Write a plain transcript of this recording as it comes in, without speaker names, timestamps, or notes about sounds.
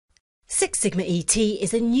Six Sigma ET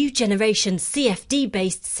is a new generation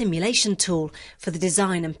CFD-based simulation tool for the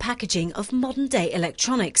design and packaging of modern-day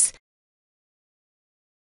electronics.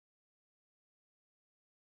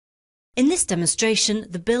 In this demonstration,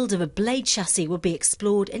 the build of a blade chassis will be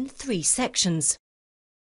explored in 3 sections.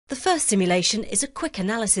 The first simulation is a quick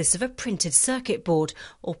analysis of a printed circuit board,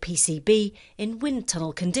 or PCB, in wind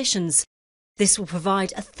tunnel conditions. This will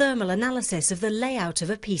provide a thermal analysis of the layout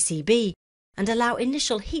of a PCB and allow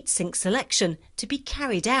initial heatsink selection to be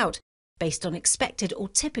carried out based on expected or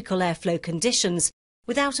typical airflow conditions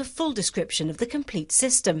without a full description of the complete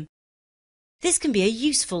system. This can be a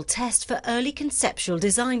useful test for early conceptual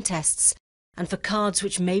design tests and for cards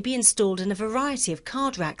which may be installed in a variety of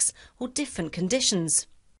card racks or different conditions.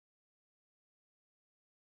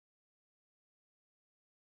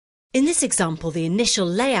 In this example, the initial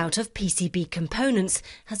layout of PCB components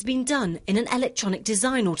has been done in an electronic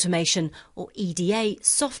design automation or EDA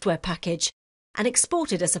software package and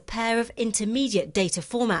exported as a pair of intermediate data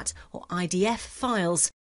format or IDF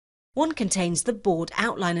files. One contains the board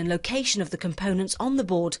outline and location of the components on the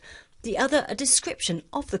board, the other a description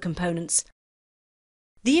of the components.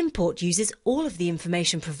 The import uses all of the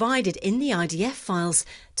information provided in the IDF files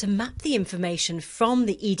to map the information from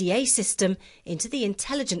the EDA system into the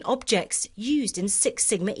intelligent objects used in Six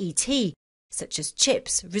Sigma ET, such as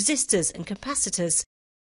chips, resistors and capacitors.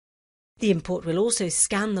 The import will also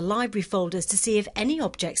scan the library folders to see if any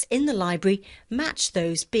objects in the library match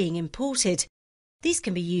those being imported. These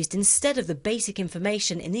can be used instead of the basic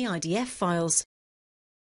information in the IDF files.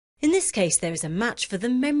 In this case, there is a match for the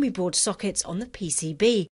memory board sockets on the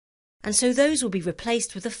PCB, and so those will be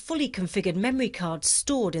replaced with a fully configured memory card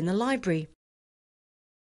stored in the library.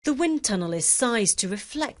 The wind tunnel is sized to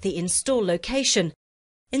reflect the install location,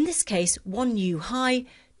 in this case 1U high,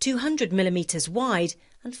 200 mm wide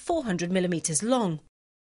and 400 mm long.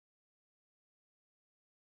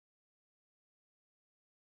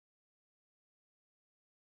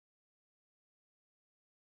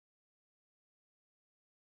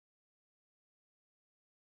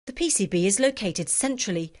 The PCB is located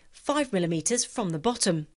centrally, 5 mm from the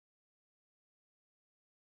bottom.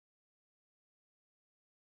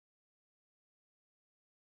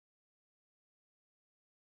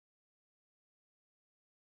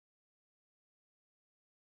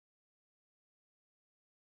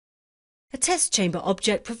 A test chamber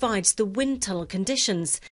object provides the wind tunnel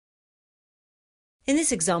conditions. In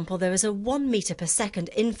this example, there is a 1 meter per second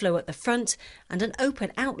inflow at the front and an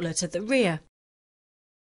open outlet at the rear.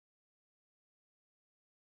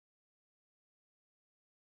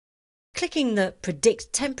 Clicking the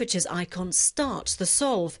Predict Temperatures icon starts the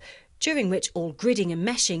solve, during which all gridding and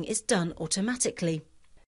meshing is done automatically.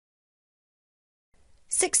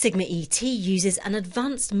 Six Sigma ET uses an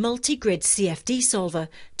advanced multi-grid CFD solver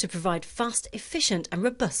to provide fast, efficient and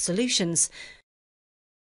robust solutions.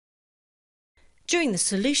 During the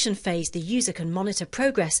solution phase, the user can monitor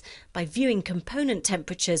progress by viewing component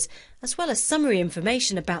temperatures as well as summary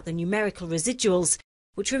information about the numerical residuals,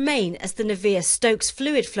 which remain as the Navier-Stokes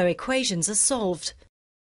fluid flow equations are solved.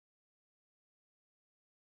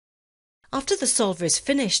 After the solver is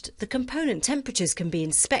finished, the component temperatures can be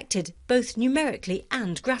inspected both numerically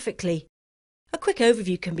and graphically. A quick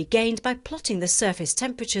overview can be gained by plotting the surface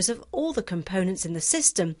temperatures of all the components in the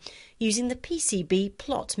system using the PCB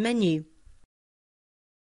plot menu.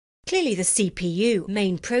 Clearly, the CPU,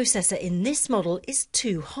 main processor in this model, is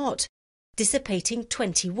too hot, dissipating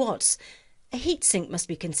 20 watts. A heatsink must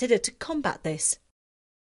be considered to combat this.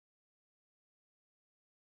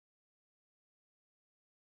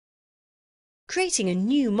 Creating a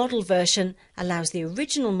new model version allows the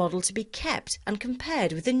original model to be kept and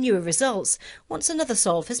compared with the newer results once another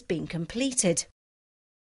solve has been completed.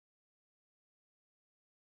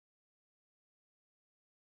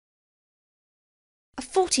 A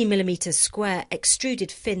 40 mm square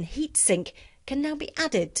extruded fin heatsink can now be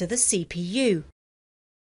added to the CPU.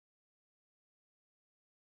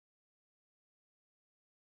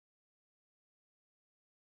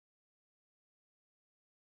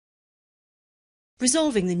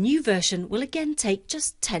 Resolving the new version will again take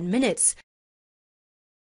just 10 minutes.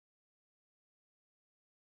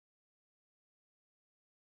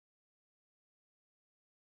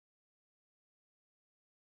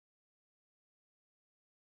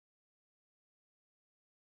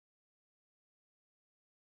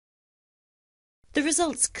 The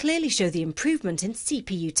results clearly show the improvement in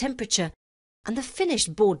CPU temperature, and the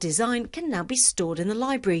finished board design can now be stored in the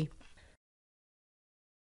library.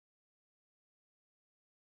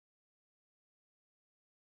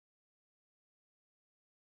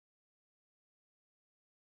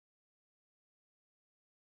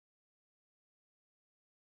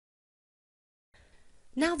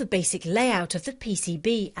 Now the basic layout of the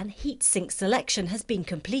PCB and heat sink selection has been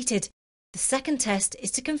completed. The second test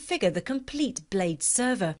is to configure the complete blade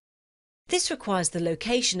server. This requires the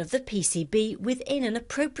location of the PCB within an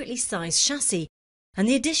appropriately sized chassis and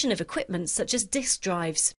the addition of equipment such as disk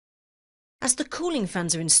drives. As the cooling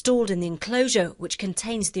fans are installed in the enclosure which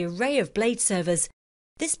contains the array of blade servers,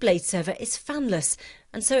 this blade server is fanless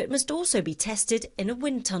and so it must also be tested in a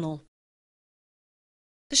wind tunnel.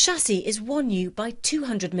 The chassis is 1U by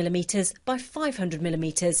 200mm by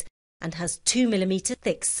 500mm and has 2mm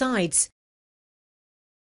thick sides.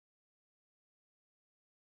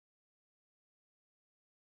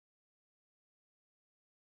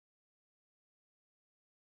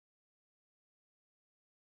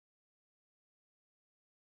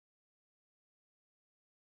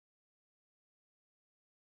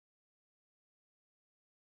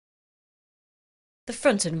 The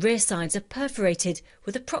front and rear sides are perforated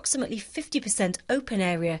with approximately 50% open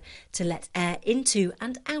area to let air into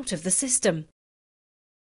and out of the system.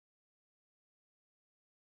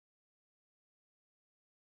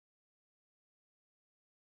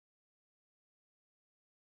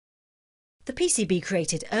 The PCB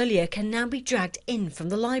created earlier can now be dragged in from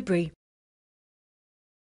the library.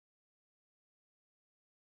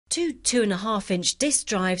 Two 2.5-inch disk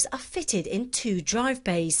drives are fitted in 2 drive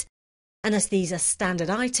bays, and as these are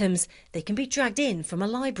standard items, they can be dragged in from a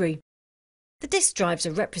library. The disk drives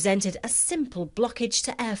are represented as simple blockage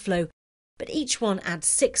to airflow, but each one adds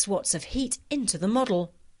 6 watts of heat into the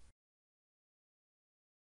model.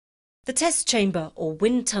 The test chamber or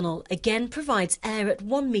wind tunnel again provides air at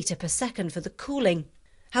 1 metre per second for the cooling.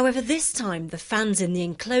 However, this time the fans in the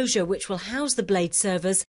enclosure which will house the blade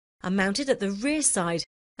servers are mounted at the rear side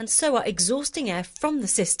and so are exhausting air from the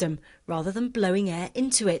system rather than blowing air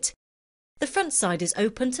into it. The front side is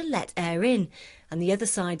open to let air in and the other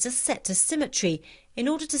sides are set to symmetry in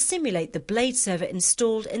order to simulate the blade server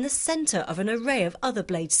installed in the centre of an array of other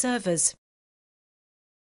blade servers.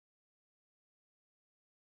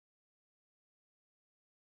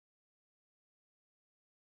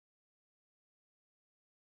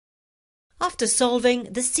 After solving,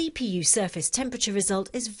 the CPU surface temperature result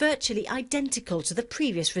is virtually identical to the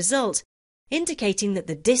previous result, indicating that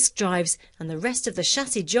the disk drives and the rest of the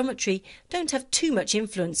chassis geometry don't have too much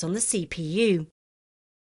influence on the CPU.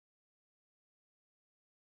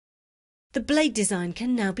 The blade design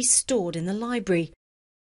can now be stored in the library.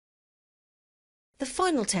 The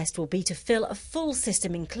final test will be to fill a full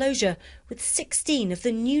system enclosure with 16 of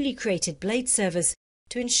the newly created blade servers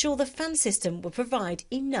to ensure the fan system will provide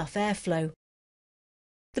enough airflow.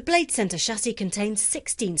 The blade centre chassis contains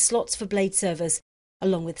 16 slots for blade servers,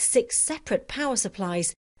 along with 6 separate power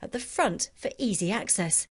supplies at the front for easy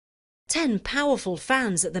access. 10 powerful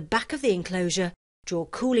fans at the back of the enclosure draw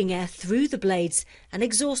cooling air through the blades and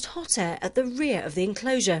exhaust hot air at the rear of the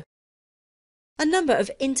enclosure. A number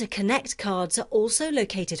of interconnect cards are also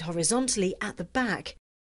located horizontally at the back.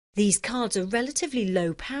 These cards are relatively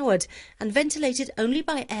low powered and ventilated only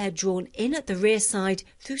by air drawn in at the rear side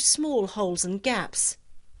through small holes and gaps.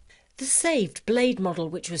 The saved blade model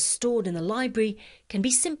which was stored in the library can be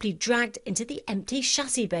simply dragged into the empty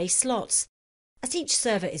chassis bay slots. As each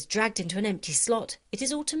server is dragged into an empty slot, it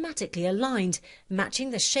is automatically aligned, matching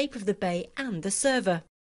the shape of the bay and the server.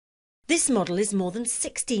 This model is more than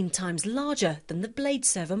 16 times larger than the blade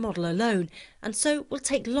server model alone, and so will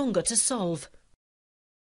take longer to solve.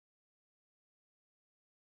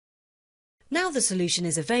 Now the solution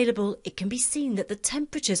is available, it can be seen that the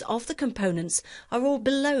temperatures of the components are all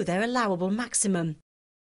below their allowable maximum.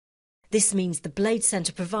 This means the blade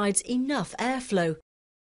centre provides enough airflow.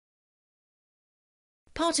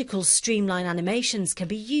 Particle streamline animations can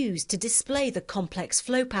be used to display the complex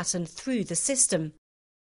flow pattern through the system.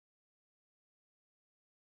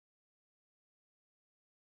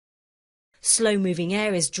 Slow-moving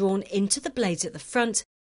air is drawn into the blades at the front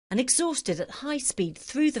and exhausted at high speed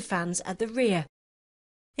through the fans at the rear.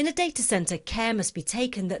 In a data centre, care must be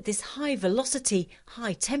taken that this high velocity,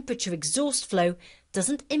 high temperature exhaust flow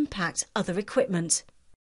doesn't impact other equipment.